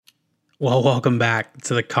Well, welcome back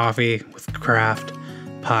to the Coffee with Craft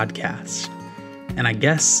podcast. And I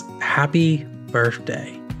guess happy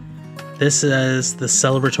birthday. This is the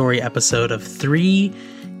celebratory episode of 3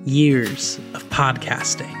 years of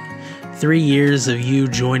podcasting. 3 years of you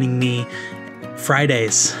joining me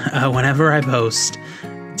Fridays whenever I post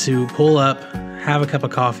to pull up, have a cup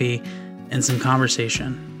of coffee, and some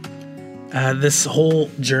conversation. This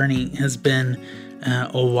whole journey has been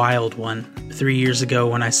a wild one. 3 years ago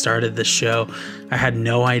when I started this show, I had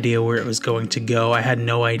no idea where it was going to go. I had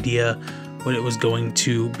no idea what it was going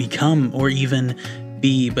to become or even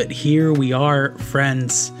be. But here we are,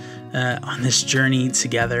 friends, on this journey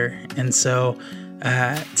together. And so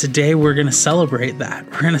today we're going to celebrate that.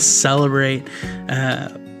 We're going to celebrate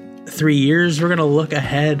 3 years. We're going to look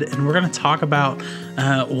ahead and we're going to talk about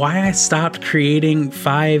why I stopped creating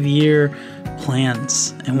 5-year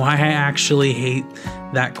plans and why I actually hate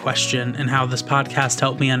that question and how this podcast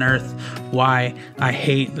helped me unearth why I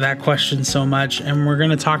hate that question so much. And we're going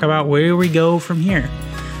to talk about where we go from here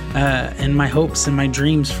and my hopes and my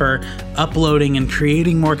dreams for uploading and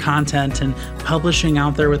creating more content and publishing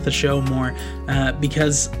out there with the show more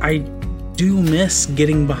because I do miss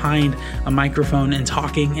getting behind a microphone and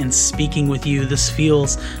talking and speaking with you. This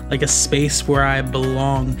feels like a space where I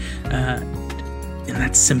belong. And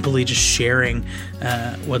that's simply just sharing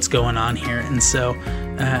what's going on here. And so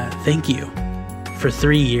thank you for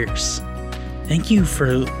 3 years. Thank you for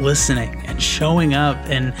listening and showing up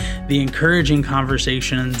and the encouraging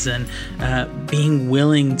conversations and being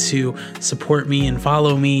willing to support me and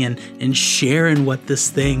follow me and share in what this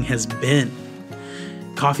thing has been.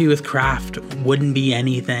 Coffee with Craft wouldn't be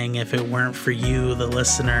anything if it weren't for you, the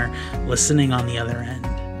listener, listening on the other end.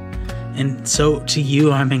 And so to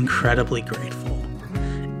you, I'm incredibly grateful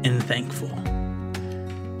and thankful.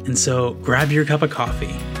 And so grab your cup of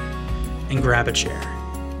coffee and grab a chair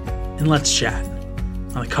and let's chat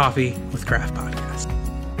on the Coffee with Craft podcast.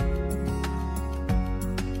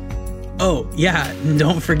 Oh yeah, and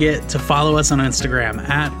don't forget to follow us on Instagram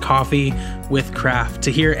at Coffee with Craft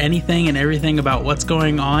to hear anything and everything about what's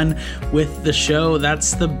going on with the show.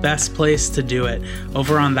 That's the best place to do it.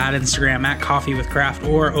 Over on that Instagram at Coffee with Craft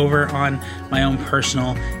or over on my own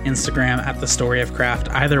personal Instagram at The Story of Craft.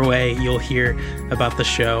 Either way, you'll hear about the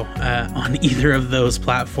show on either of those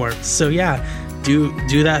platforms. So yeah,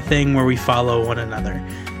 do that thing where we follow one another.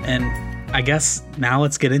 And I guess now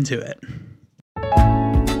let's get into it.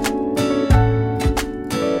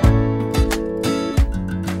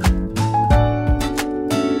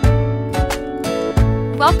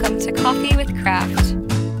 Welcome to Coffee with Craft.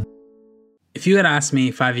 If you had asked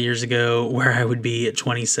me 5 years ago where I would be at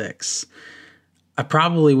 26, I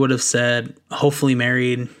probably would have said, hopefully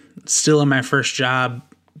married, still in my first job,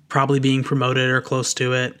 probably being promoted or close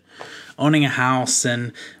to it, owning a house,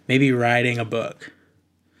 and maybe writing a book.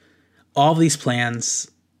 All these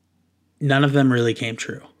plans, none of them really came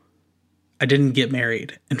true. I didn't get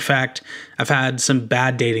married. In fact, I've had some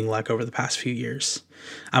bad dating luck over the past few years.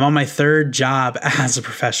 I'm on my third job as a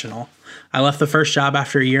professional. I left the first job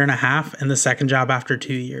after a year and a half and the second job after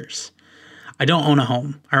 2 years. I don't own a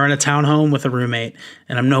home. I rent a townhome with a roommate,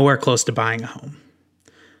 and I'm nowhere close to buying a home.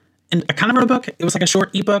 And I kind of wrote a book. It was like a short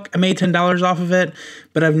ebook. I made $10 off of it,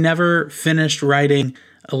 but I've never finished writing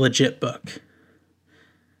a legit book.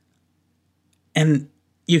 And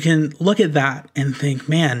you can look at that and think,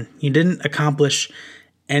 man, you didn't accomplish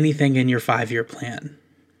anything in your 5-year plan.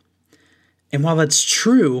 And while that's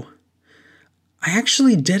true, I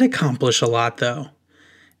actually did accomplish a lot, though,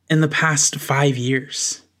 in the past 5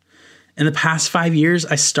 years. In the past 5 years,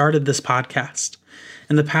 I started this podcast.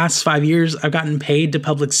 In the past 5 years, I've gotten paid to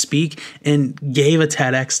public speak and gave a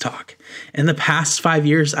TEDx talk. In the past 5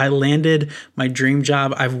 years, I landed my dream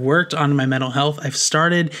job. I've worked on my mental health. I've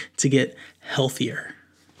started to get healthier.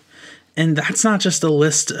 And that's not just a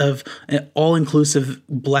list of all-inclusive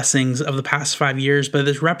blessings of the past 5 years, but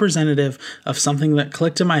it's representative of something that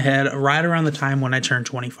clicked in my head right around the time when I turned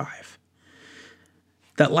 25.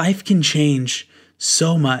 That life can change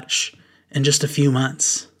so much in just a few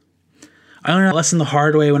months. I learned that lesson the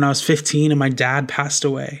hard way when I was 15 and my dad passed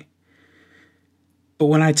away. But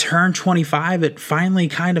when I turned 25, it finally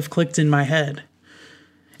kind of clicked in my head.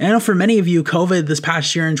 And I know for many of you, COVID this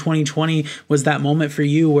past year in 2020 was that moment for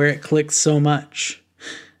you where it clicked so much.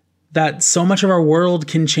 That so much of our world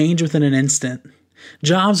can change within an instant.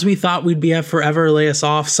 Jobs we thought we'd be at forever lay us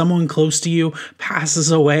off. Someone close to you passes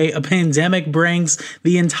away. A pandemic brings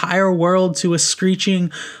the entire world to a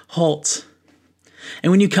screeching halt. And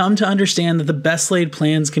when you come to understand that the best laid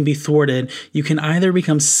plans can be thwarted, you can either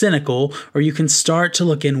become cynical or you can start to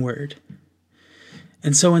look inward.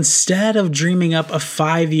 And so instead of dreaming up a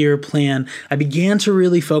 5-year plan, I began to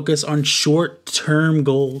really focus on short-term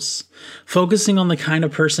goals, focusing on the kind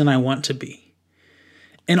of person I want to be.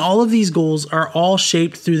 And all of these goals are all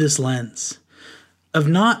shaped through this lens of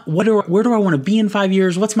not where do I want to be in 5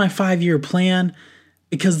 years? What's my 5-year plan?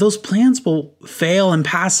 Because those plans will fail and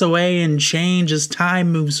pass away and change as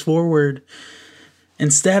time moves forward.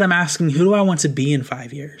 Instead, I'm asking, who do I want to be in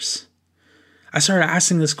 5 years? I started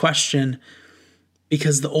asking this question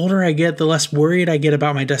because the older I get, the less worried I get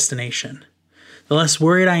about my destination. The less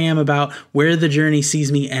worried I am about where the journey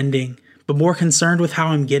sees me ending, but more concerned with how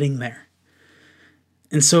I'm getting there.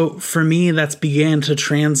 And so for me, that's began to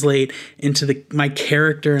translate into my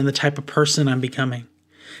character and the type of person I'm becoming.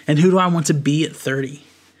 And who do I want to be at 30?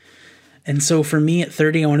 And so for me at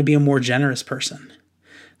 30, I want to be a more generous person.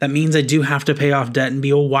 That means I do have to pay off debt and be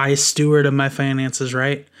a wise steward of my finances,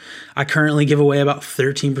 right? I currently give away about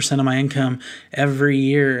 13% of my income every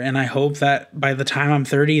year. And I hope that by the time I'm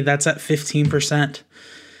 30, that's at 15%.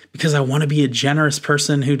 Because I want to be a generous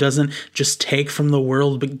person who doesn't just take from the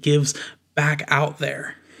world, but gives back out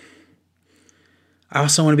there. I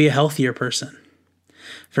also want to be a healthier person.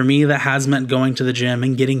 For me, that has meant going to the gym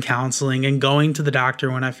and getting counseling and going to the doctor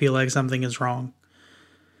when I feel like something is wrong.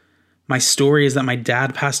 My story is that my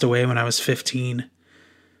dad passed away when I was 15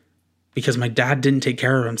 because my dad didn't take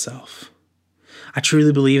care of himself. I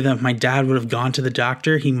truly believe that if my dad would have gone to the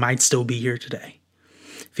doctor, he might still be here today.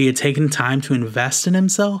 If he had taken time to invest in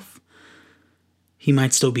himself, he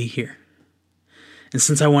might still be here. And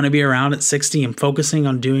since I want to be around at 60, I'm focusing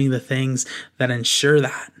on doing the things that ensure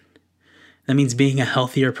that. That means being a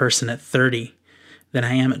healthier person at 30 than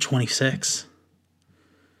I am at 26.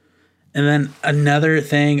 And then another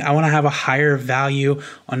thing, I want to have a higher value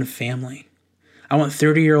on family. I want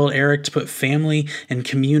 30-year-old Eric to put family and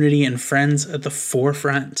community and friends at the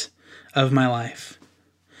forefront of my life.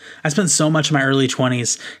 I spent so much of my early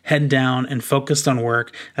 20s head down and focused on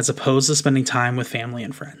work as opposed to spending time with family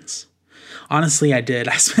and friends. Honestly, I did.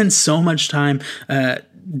 I spent so much time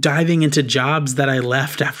diving into jobs that I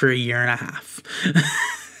left after a year and a half.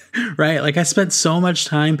 Right? Like I spent so much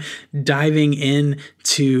time diving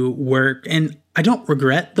into work, and I don't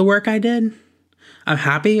regret the work I did. I'm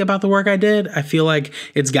happy about the work I did. I feel like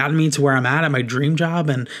it's gotten me to where I'm at my dream job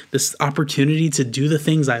and this opportunity to do the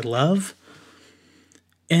things I love.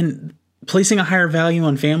 And placing a higher value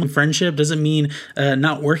on family and friendship doesn't mean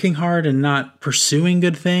not working hard and not pursuing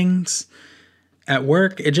good things at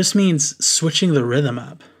work. It just means switching the rhythm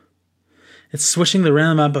up. It's switching the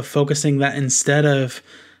rhythm up of focusing that instead of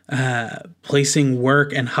placing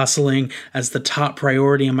work and hustling as the top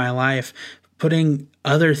priority in my life, putting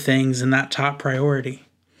other things in that top priority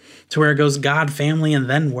to where it goes God, family, and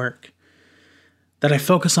then work. That I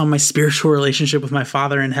focus on my spiritual relationship with my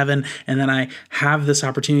Father in heaven, and then I have this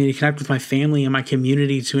opportunity to connect with my family and my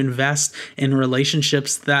community to invest in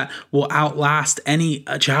relationships that will outlast any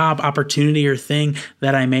job, opportunity, or thing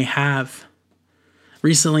that I may have.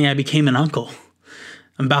 Recently, I became an uncle.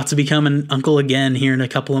 I'm about to become an uncle again here in a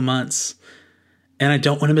couple of months. And I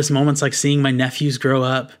don't want to miss moments like seeing my nephews grow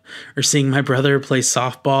up or seeing my brother play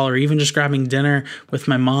softball or even just grabbing dinner with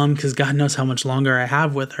my mom because God knows how much longer I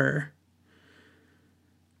have with her.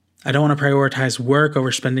 I don't want to prioritize work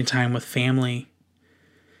over spending time with family.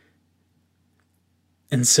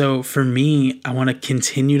 And so for me, I want to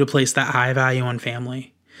continue to place that high value on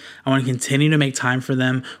family. I want to continue to make time for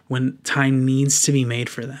them when time needs to be made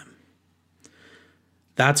for them.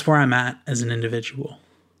 That's where I'm at as an individual.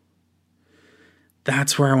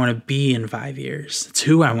 That's where I want to be in 5 years. It's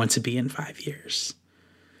who I want to be in 5 years.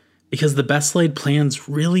 Because the best laid plans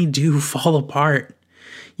really do fall apart.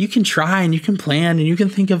 You can try and you can plan and you can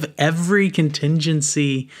think of every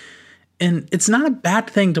contingency. And it's not a bad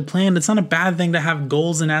thing to plan. It's not a bad thing to have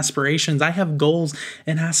goals and aspirations. I have goals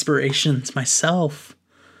and aspirations myself.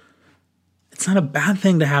 It's not a bad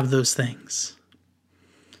thing to have those things.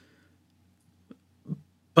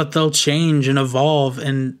 But they'll change and evolve,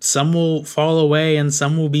 and some will fall away, and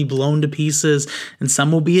some will be blown to pieces, and some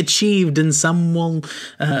will be achieved, and some will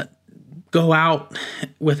go out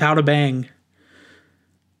without a bang.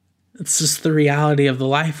 It's just the reality of the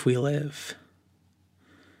life we live.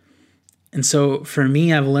 And so for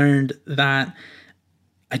me, I've learned that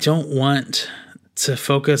I don't want to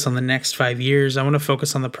focus on the next 5 years. I want to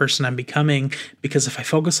focus on the person I'm becoming, because if I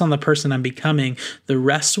focus on the person I'm becoming, the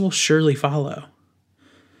rest will surely follow.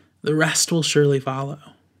 The rest will surely follow.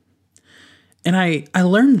 And I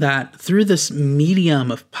learned that through this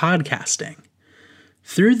medium of podcasting,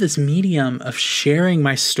 through this medium of sharing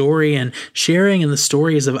my story and sharing in the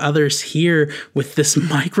stories of others here with this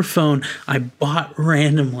microphone I bought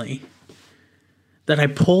randomly. that I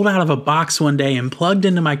pulled out of a box one day and plugged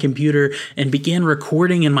into my computer and began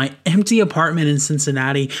recording in my empty apartment in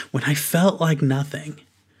Cincinnati when I felt like nothing.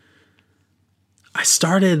 I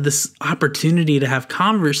started this opportunity to have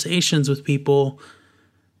conversations with people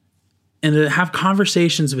and to have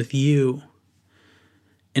conversations with you.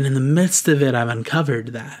 And in the midst of it, I've uncovered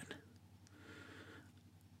that.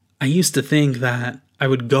 I used to think that I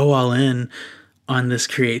would go all in on this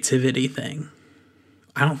creativity thing.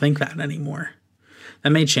 I don't think that anymore.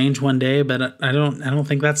 That may change one day, but I don't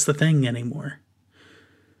think that's the thing anymore.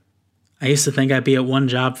 I used to think I'd be at one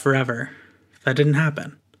job forever. That didn't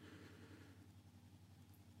happen.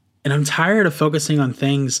 And I'm tired of focusing on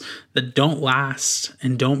things that don't last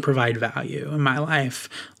and don't provide value in my life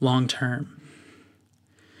long term.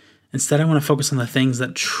 Instead, I want to focus on the things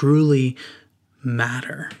that truly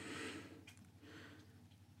matter.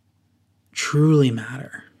 Truly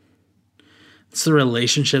matter. It's the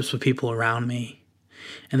relationships with people around me.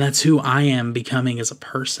 And that's who I am becoming as a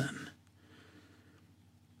person.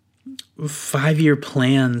 5-year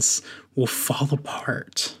plans will fall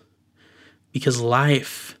apart because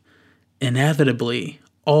life inevitably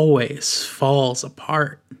always falls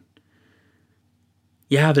apart.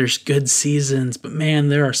 Yeah, there's good seasons, but man,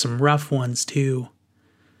 there are some rough ones too.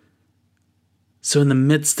 So in the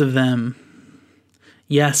midst of them,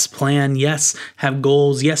 yes, plan. Yes, have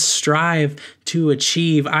goals. Yes, strive to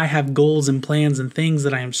achieve. I have goals and plans and things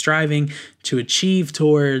that I am striving to achieve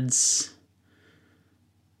towards.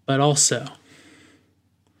 But also,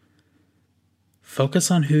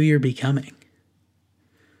 focus on who you're becoming.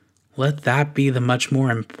 Let that be the much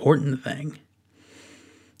more important thing.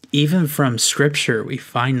 Even from Scripture, we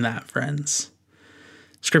find that, friends.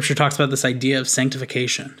 Scripture talks about this idea of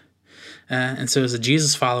sanctification. And so as a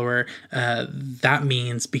Jesus follower, that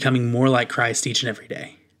means becoming more like Christ each and every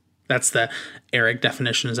day. That's the Eric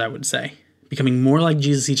definition, as I would say. Becoming more like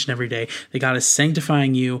Jesus each and every day. That God is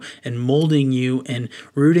sanctifying you and molding you and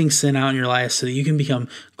rooting sin out in your life so that you can become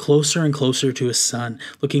closer and closer to His Son.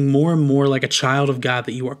 Looking more and more like a child of God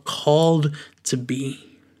that you are called to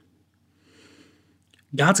be.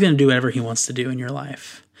 God's going to do whatever He wants to do in your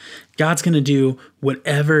life. God's going to do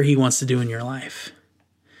whatever He wants to do in your life.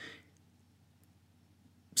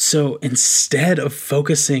 So instead of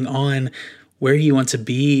focusing on where you want to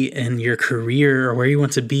be in your career or where you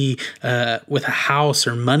want to be with a house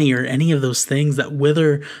or money or any of those things that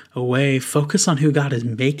wither away, focus on who God is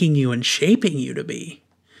making you and shaping you to be.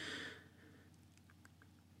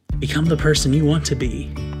 Become the person you want to be.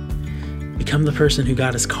 Become the person who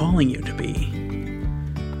God is calling you to be.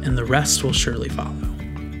 And the rest will surely follow.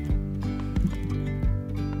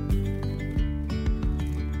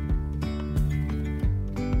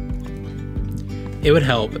 It would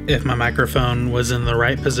help if my microphone was in the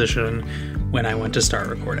right position when I went to start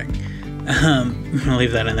recording. I'll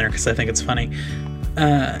leave that in there because I think it's funny.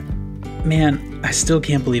 Man, I still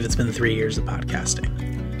can't believe it's been 3 years of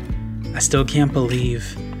podcasting. I still can't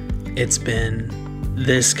believe it's been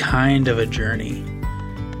this kind of a journey.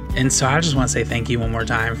 And so I just want to say thank you one more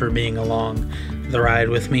time for being along the ride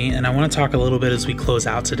with me. And I want to talk a little bit as we close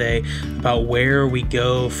out today about where we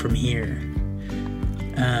go from here.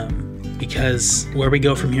 Because where we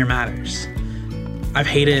go from here matters. I've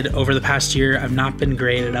hated over the past year, I've not been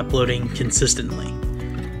great at uploading consistently.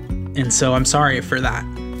 And so I'm sorry for that.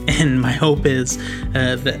 And my hope is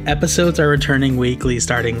the episodes are returning weekly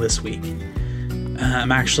starting this week.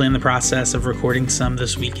 I'm actually in the process of recording some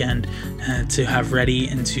this weekend to have ready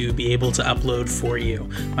and to be able to upload for you.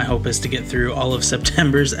 My hope is to get through all of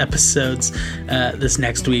September's episodes this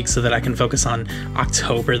next week so that I can focus on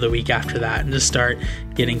October the week after that and just start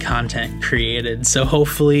getting content created. So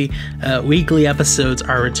hopefully weekly episodes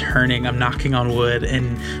are returning. I'm knocking on wood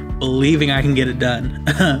and believing I can get it done.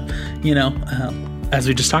 As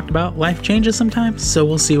we just talked about, life changes sometimes, so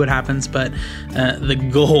we'll see what happens. But the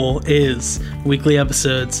goal is weekly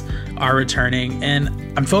episodes are returning, and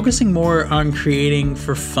I'm focusing more on creating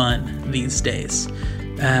for fun these days.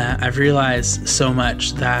 I've realized so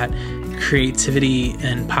much that creativity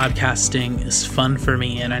and podcasting is fun for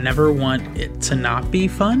me, and I never want it to not be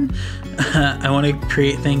fun. I want to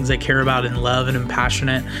create things I care about and love and am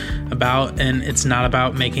passionate about, and it's not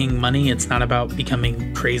about making money. It's not about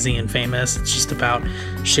becoming crazy and famous. It's just about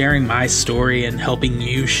sharing my story and helping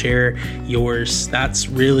you share yours. That's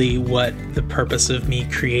really what the purpose of me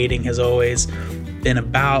creating has always been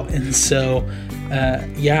about. And so,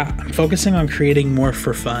 I'm focusing on creating more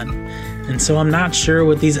for fun. And so I'm not sure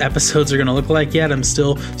what these episodes are going to look like yet. I'm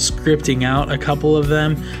still scripting out a couple of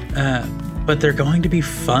them, but they're going to be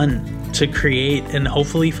fun to create and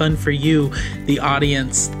hopefully fun for you, the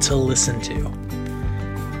audience, to listen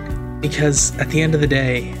to. Because at the end of the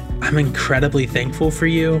day, I'm incredibly thankful for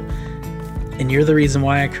you, and you're the reason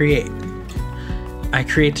why I create. I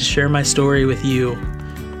create to share my story with you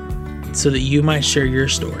so that you might share your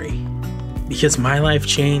story. Because my life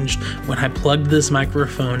changed when I plugged this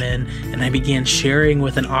microphone in and I began sharing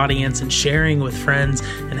with an audience and sharing with friends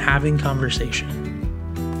and having conversation.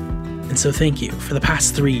 And so thank you for the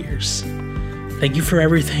past 3 years. Thank you for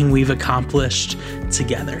everything we've accomplished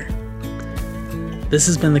together. This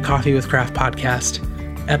has been the Coffee with Craft podcast,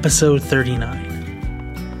 episode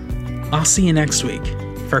 39. I'll see you next week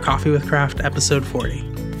for Coffee with Craft episode 40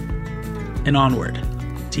 and onward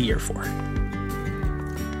to year 4.